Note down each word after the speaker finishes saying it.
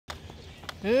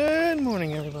Good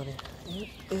morning, everybody. It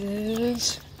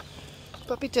is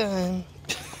puppy time.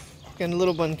 Got a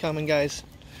little one coming, guys.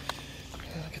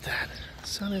 Look at that. The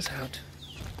sun is out.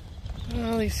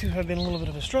 Well, these two have been a little bit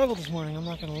of a struggle this morning. I'm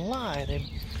not going to lie. They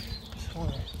just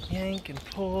want to yank and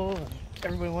pull, and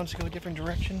everybody wants to go a different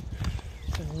direction.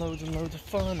 It's been loads and loads of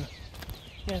fun.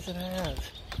 Yes, it has.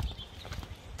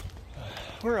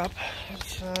 We're up.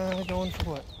 It's going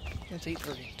for what? It's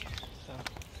 8:30. So,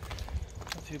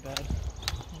 not too bad.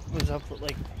 Was up at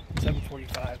like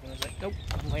 7:45 and I was like, nope,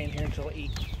 I'm laying here until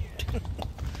 8.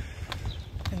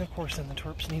 And of course then the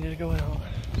twerps needed to go out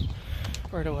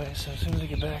right away, so as soon as I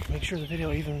get back, make sure the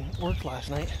video even worked last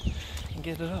night and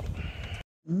get it up.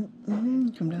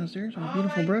 Come downstairs with a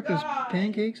beautiful breakfast,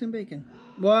 pancakes and bacon.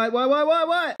 What?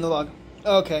 The log.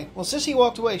 Okay, well Sissy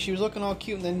walked away, she was looking all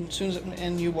cute, and then as soon as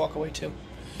and you walk away too.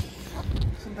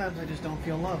 Sometimes I just don't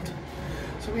feel loved.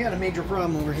 So we had a major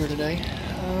problem over here today.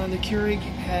 The Keurig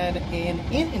had an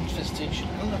ant infestation.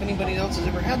 I don't know if anybody else has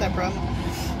ever had that problem,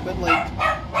 but like,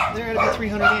 there had to be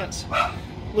 300 ants.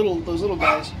 Those little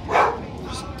guys.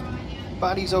 Just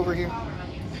bodies over here.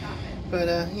 But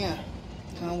yeah,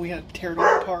 we had to tear it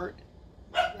all apart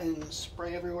and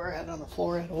spray everywhere. I had it on the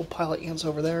floor. I had a whole pile of ants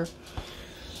over there.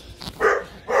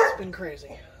 It's been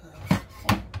crazy.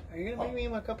 Are you gonna make me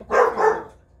a cup of coffee?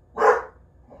 Oh,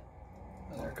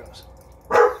 there it goes.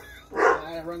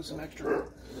 I run some extra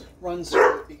runs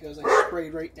through it because I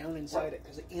sprayed right down inside it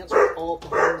because the ants were all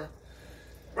behind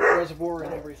the reservoir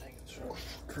and everything. It's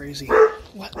crazy.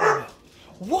 What?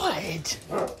 What?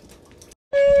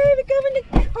 Hey, we come in the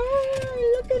car.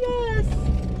 Look at us.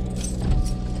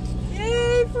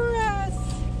 Yay for us.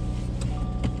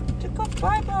 Took off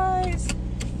bye-byes.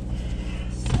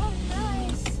 So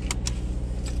nice.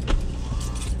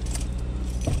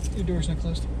 Your door's not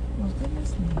closed. Oh,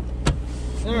 goodness.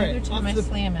 Alright, off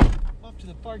to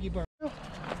the party bar. I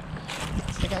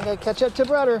think I gotta catch up to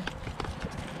brother.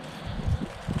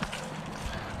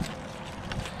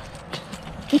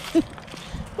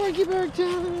 Parky Bark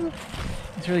time!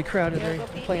 It's really crowded. They're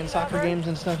playing soccer games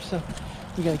and stuff, so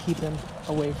we gotta keep them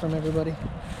away from everybody.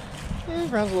 Yeah, the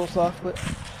ground's a little soft, but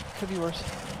could be worse.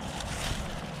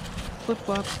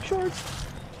 Flip-flops, shorts.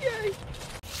 Yay!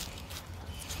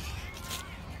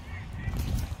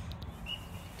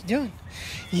 What you doing?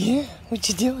 Yeah, what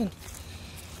you doing?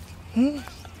 You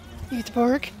at the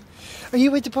park? Are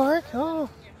you at the park? Oh,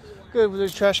 good. Well,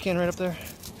 there's a trash can right up there.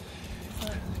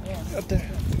 Up there.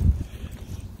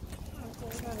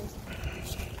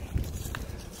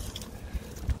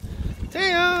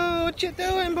 Mateo, what you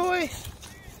doing, boy?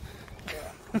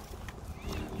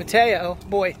 Mateo,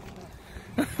 boy.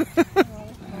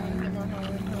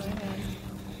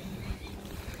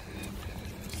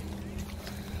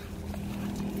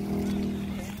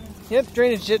 Yep,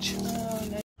 drainage ditch.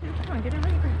 Come on, get it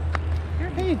ready.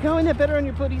 There you go, isn't that better on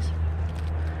your putties?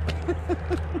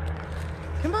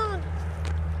 Come on.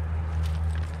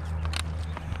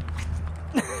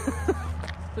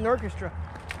 It's an orchestra.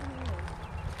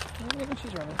 Yeah,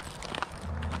 she's running.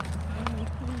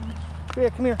 Yeah,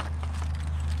 come here.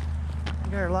 I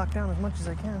got her locked down as much as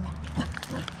I can.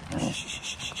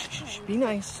 Be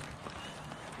nice.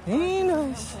 Be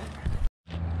nice.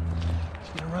 She's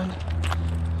gonna run.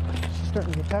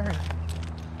 Starting to get tired.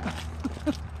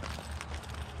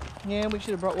 Yeah, we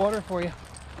should have brought water for you.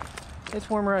 It's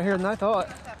warmer out here than I thought.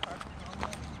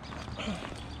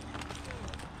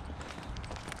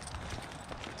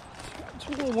 It's a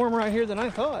little warmer out here than I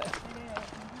thought.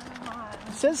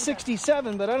 It says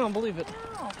 67, but I don't believe it.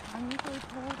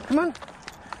 Come on.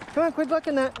 Come on, quit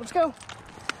looking at that. Let's go.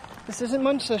 This isn't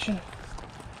munch session.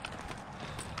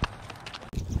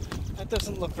 That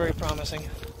doesn't look very promising.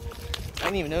 I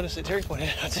didn't even notice it. Terry pointed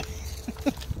it out to me.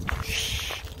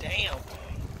 Damn.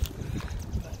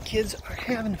 The kids are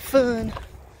having fun.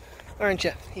 Aren't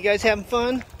you? You guys having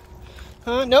fun?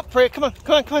 Huh? Nope. Freya, come on.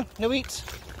 Come on. Come on. No eats.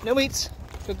 No eats.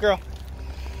 Good girl.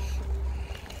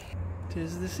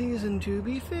 'Tis the season to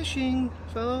be fishing.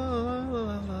 Fa la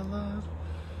la la la.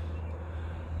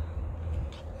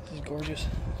 This is gorgeous.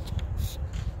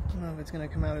 I don't know if it's going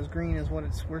to come out as green as what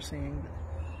we're seeing, but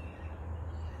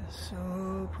it's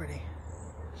so pretty.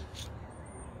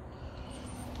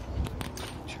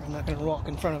 Sure, I'm not going to walk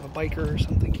in front of a biker or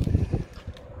something.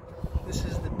 This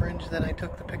is the bridge that I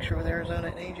took the picture with Arizona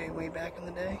and AJ way back in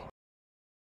the day.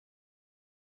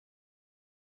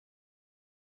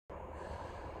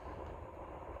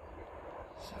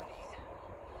 So neat.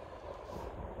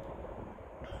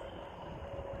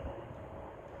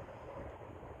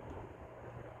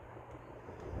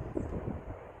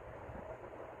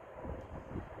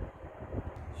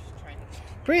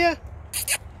 Priya!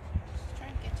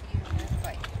 Trying to get to you.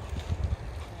 Bye.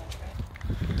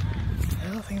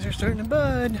 things are starting to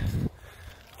bud.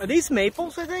 Are these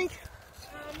maples, I think?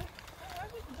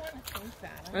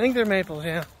 I think they're maples,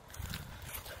 yeah.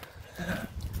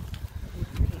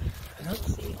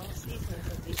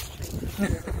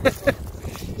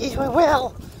 Yeah,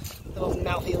 well. Little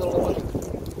mouthy little one.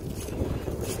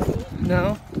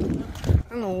 No. I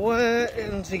don't know what. I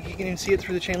don't think you can even see it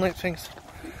through the chain link things.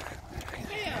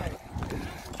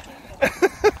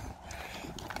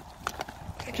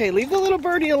 Okay, leave the little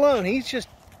birdie alone. He's just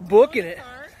booking it.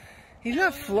 He's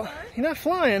not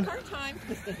flying. Car time.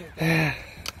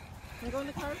 Want to go in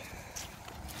the car?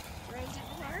 Ready to get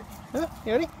in the car? Huh?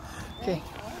 You ready? Okay.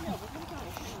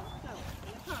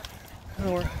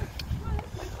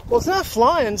 Well, it's not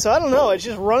flying, so I don't know. It's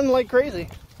just running like crazy.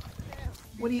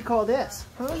 What do you call this?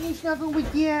 Oh, you snuggle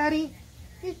with daddy?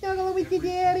 You snuggle with your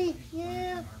daddy?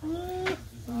 Yeah.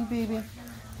 Oh, baby.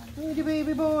 He's a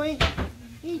baby boy.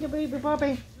 He's a baby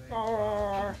puppy.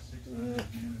 Oh.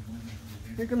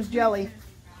 Here comes Jelly.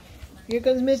 Here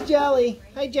comes Miss Jelly.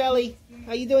 Hi, Jelly.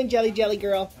 How you doing, Jelly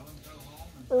girl?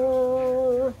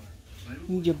 Oh.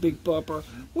 He's a big pupper.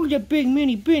 Where's that big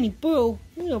mini Benny Boo?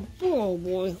 He's a ball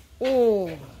boy.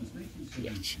 Oh.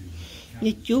 Yes.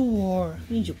 Yes, you are.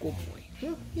 He's a good boy.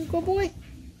 Yeah, you a good boy?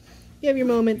 You have your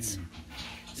moments.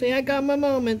 Say, I got my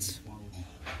moments.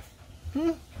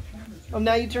 Oh,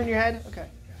 now you turn your head? Okay.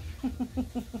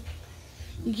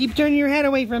 You keep turning your head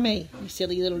away from me, you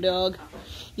silly little dog.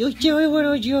 You silly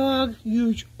little dog.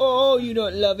 Oh, you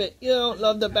don't love it. You don't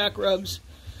love the back rubs.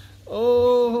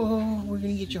 Oh, we're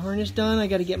going to get your harness done. I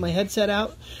got to get my headset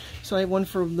out. So I have one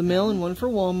for the mill and one for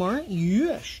Walmart.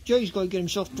 Yes, Jay's got to get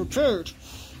himself prepared.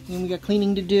 And we got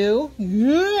cleaning to do.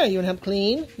 Yeah, you want to help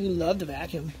clean? You love the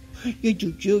vacuum. You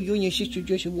and your sister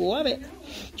just love it.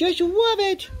 Just love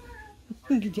it.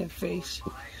 Look at that face.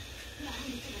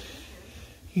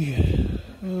 Yeah.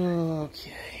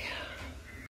 Okay.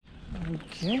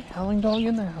 Okay, howling dog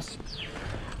in the house.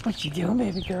 What you doing,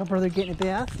 baby girl? Brother getting a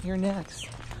bath? You're next.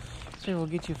 So we'll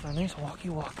get you for a nice walkie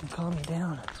walk and calm you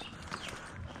down.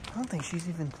 I don't think she's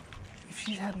even, if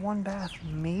she's had one bath,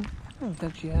 maybe. I don't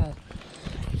think she had.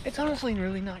 It's honestly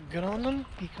really not good on them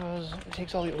because it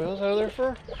takes all the oils out of their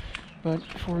fur. But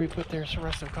before we put their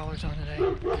Seresto collars on today,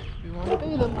 we want to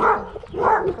bathe them.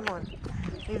 Come on.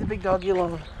 Leave the big doggy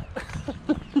alone.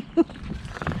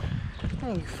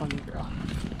 Oh, you funny girl.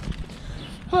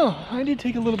 Oh, I did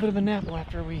take a little bit of a nap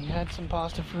after we had some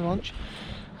pasta for lunch.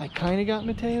 I kind of got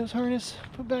Mateo's harness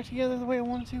put back together the way I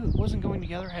wanted to. It wasn't going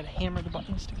together. I had to hammer the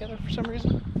buttons together for some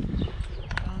reason.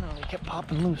 I don't know. They kept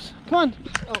popping loose. Come on.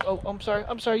 Oh, I'm sorry.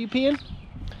 I'm sorry. You peeing?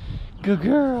 Good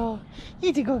girl.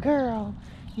 You're a good girl.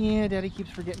 Yeah, Daddy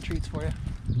keeps forgetting treats for you.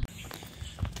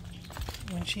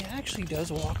 When she actually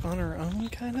does walk on her own,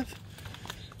 kind of,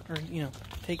 or, you know,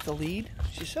 take the lead,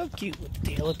 she's so cute with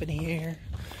the tail up in the air.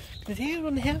 The tail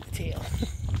doesn't have the tail.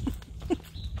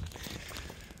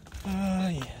 Oh,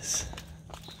 yes.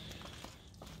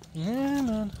 Yeah,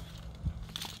 man.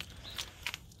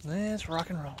 Let's rock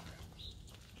and roll.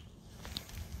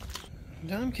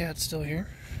 Domcat's still here.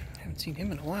 Haven't seen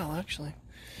him in a while, actually.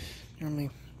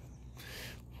 Normally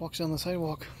walks down the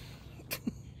sidewalk.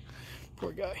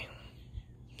 Poor guy.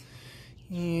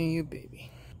 Yeah, you baby.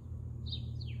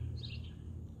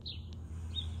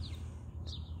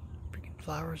 Freaking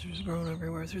flowers are just growing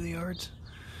everywhere through the yards.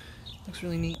 Looks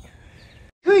really neat.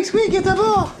 Squeak, squeak, get the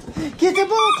ball! Get the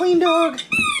ball, clean dog!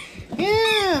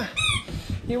 Yeah!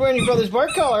 You're wearing your brother's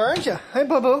bark collar, aren't you? Hi,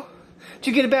 Bubbo. Did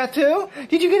you get a bath too?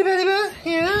 Did you get a bath?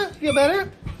 Yeah? Feel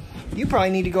better? You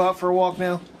probably need to go out for a walk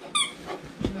now.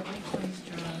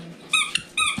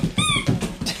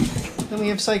 Then we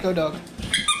have Psycho Dog.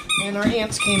 And our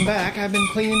ants came back. I've been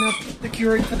cleaning up the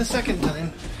Keurig for the second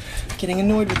time. Getting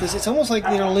annoyed with this. It's almost like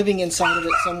they're living inside of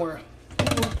it somewhere.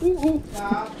 Ooh, ooh.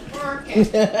 Stop working.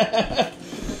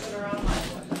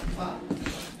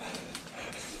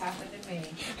 Happened to me.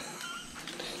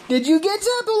 Did you get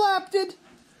epilepted?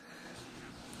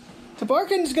 The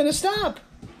barking's gonna stop.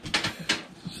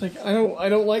 It's like I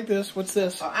don't like this. What's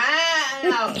this?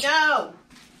 Oh, no.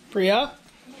 Priya?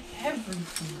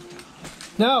 Everything.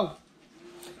 No.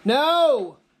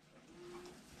 No.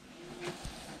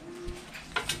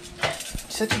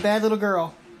 Such a bad little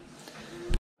girl.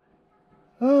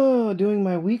 Oh, doing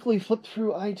my weekly flip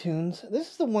through iTunes.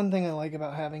 This is the one thing I like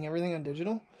about having everything on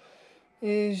digital,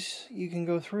 is you can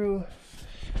go through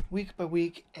week by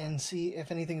week and see if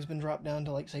anything's been dropped down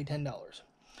to, like, say, $10.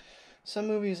 Some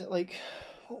movies, like,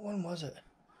 what one was it?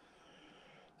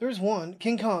 There's one,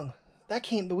 King Kong.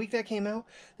 The week that came out,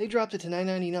 they dropped it to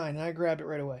 $9.99 and I grabbed it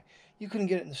right away. You couldn't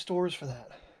get it in the stores for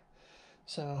that.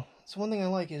 So, one thing I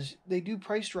like is they do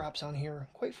price drops on here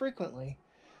quite frequently.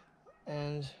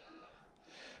 and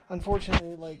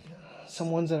unfortunately, like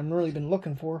some ones that I've really been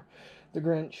looking for, the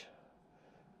Grinch.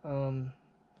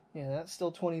 Yeah, that's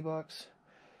still 20 bucks.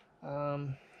 A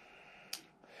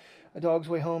Dog's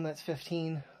Way Home, that's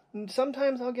 15. And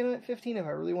sometimes I'll get it at 15 if I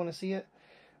really want to see it,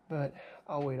 but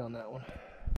I'll wait on that one.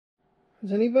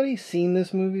 Has anybody seen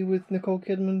this movie with Nicole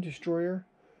Kidman, Destroyer?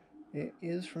 It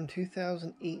is from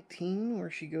 2018,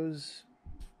 where she goes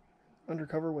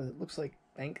undercover with, it looks like,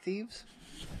 bank thieves.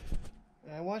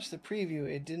 And I watched the preview.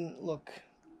 It didn't look...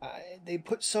 they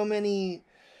put so many,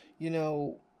 you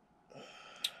know,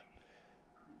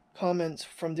 comments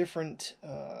from different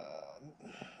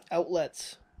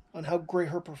outlets on how great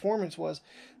her performance was,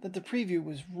 that the preview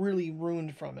was really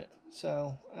ruined from it.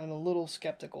 So I'm a little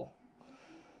skeptical.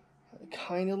 It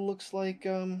kind of looks like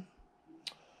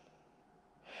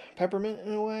Peppermint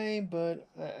in a way, but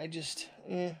I just,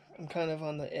 I'm kind of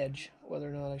on the edge whether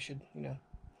or not I should, you know,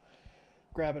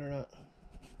 grab it or not.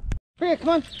 Priya, come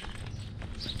on!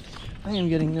 I am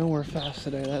getting nowhere fast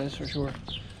today, that is for sure.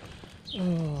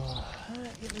 Oh,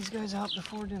 get these guys out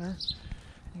before dinner.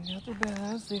 They got their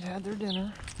baths, they've had their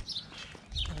dinner.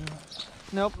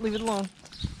 Nope, leave it alone.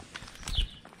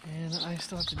 And I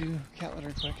still have to do cat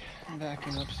litter quick. I'm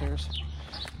vacuuming upstairs.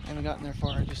 I haven't gotten there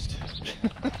far, I just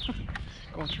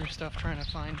going through stuff trying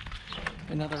to find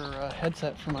another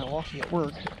headset for my walkie at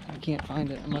work. I can't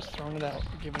find it. I must have thrown it out,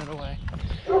 giving it away.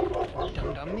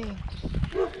 Dumb me.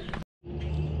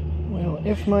 Well,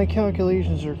 if my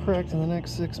calculations are correct, in the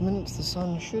next 6 minutes the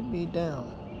sun should be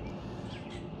down.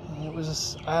 It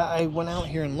was I went out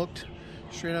here and looked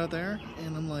straight out there,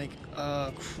 and I'm like,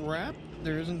 crap,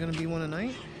 there isn't going to be one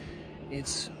tonight.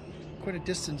 It's quite a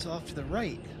distance off to the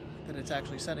right that it's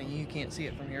actually setting. You can't see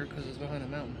it from here because it's behind a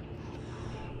mountain.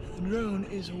 The drone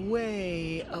is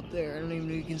way up there. I don't even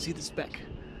know if you can see the speck.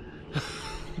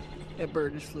 That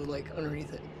bird just flew like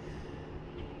underneath it.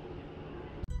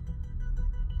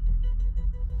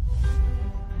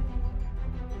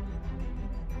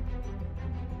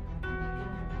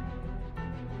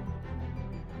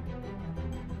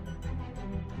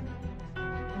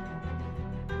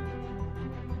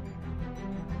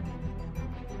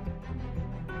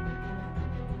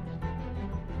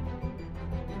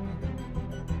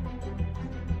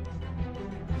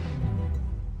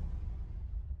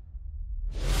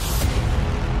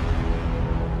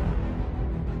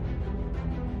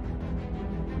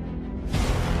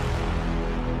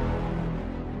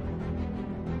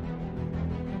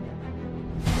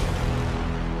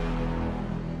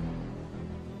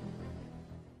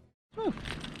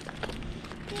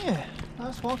 Yeah,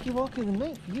 nice walkie of the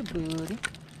night for you, buddy.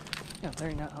 No,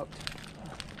 they're not hooked.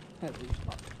 At least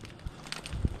locked.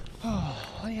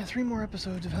 Oh, yeah, 3 more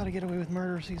episodes of How to Get Away with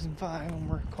Murder Season 5 when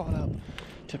we're caught up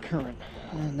to current.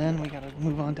 And then we gotta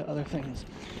move on to other things.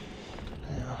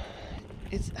 You know,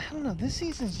 I don't know, this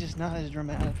season's just not as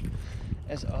dramatic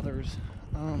as others.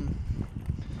 I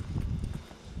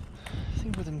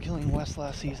think with them killing Wes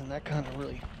last season, that kind of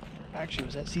really... Actually, it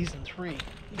was at Season 3.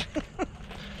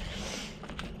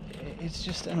 It's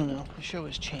just, I don't know, the show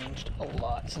has changed a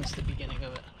lot since the beginning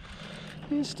of it.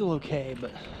 It's still okay, but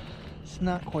it's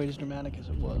not quite as dramatic as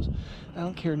it was. I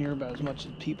don't care near about as much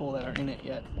as people that are in it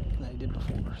yet than I did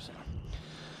before, so.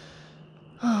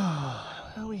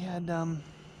 Well, we had,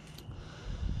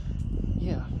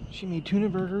 yeah, she made tuna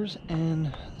burgers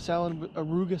and salad,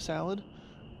 arugula salad.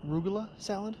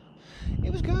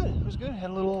 It was good, it was good. It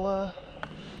had little,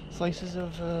 slices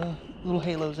of, little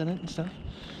halos in it and stuff.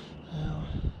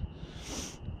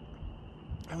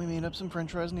 And we made up some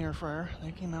french fries in the air fryer.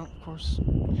 They came out, of course.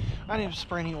 I didn't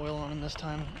spray any oil on them this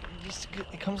time.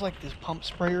 It comes like this pump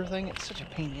sprayer thing. It's such a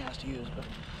pain in the ass to use,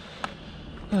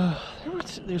 but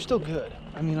they're still good.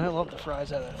 I mean, I love the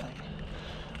fries out of that thing.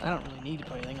 I don't really need to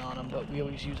put anything on them, but we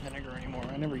always use vinegar anymore.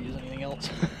 I never use anything else.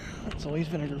 It's always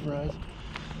vinegar fries.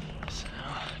 So,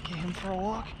 get him for a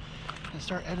walk and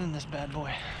start editing this bad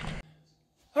boy.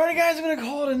 Alright guys, I'm going to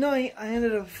call it a night. I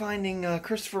ended up finding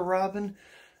Christopher Robin.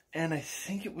 And I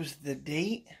think it was The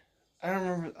Date. I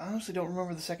honestly don't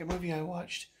remember the second movie I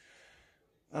watched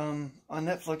on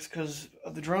Netflix because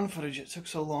of the drone footage. It took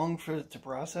so long for it to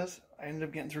process. I ended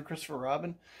up getting through Christopher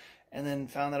Robin and then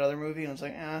found that other movie and I was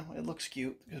like, it looks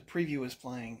cute. The preview was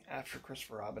playing after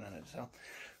Christopher Robin in it, so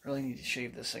I really need to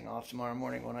shave this thing off tomorrow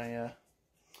morning when I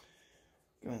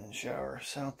go in the shower.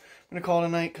 So I'm going to call it a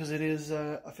night because it is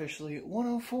officially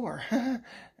 1:04.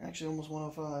 Actually, almost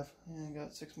 1:05. Yeah, I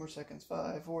got 6 more seconds.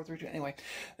 5, 4, 3, 2. Anyway,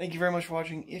 thank you very much for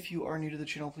watching. If you are new to the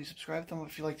channel, please subscribe. Thumb up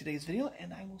if you like today's video,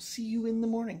 and I will see you in the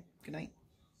morning. Good night.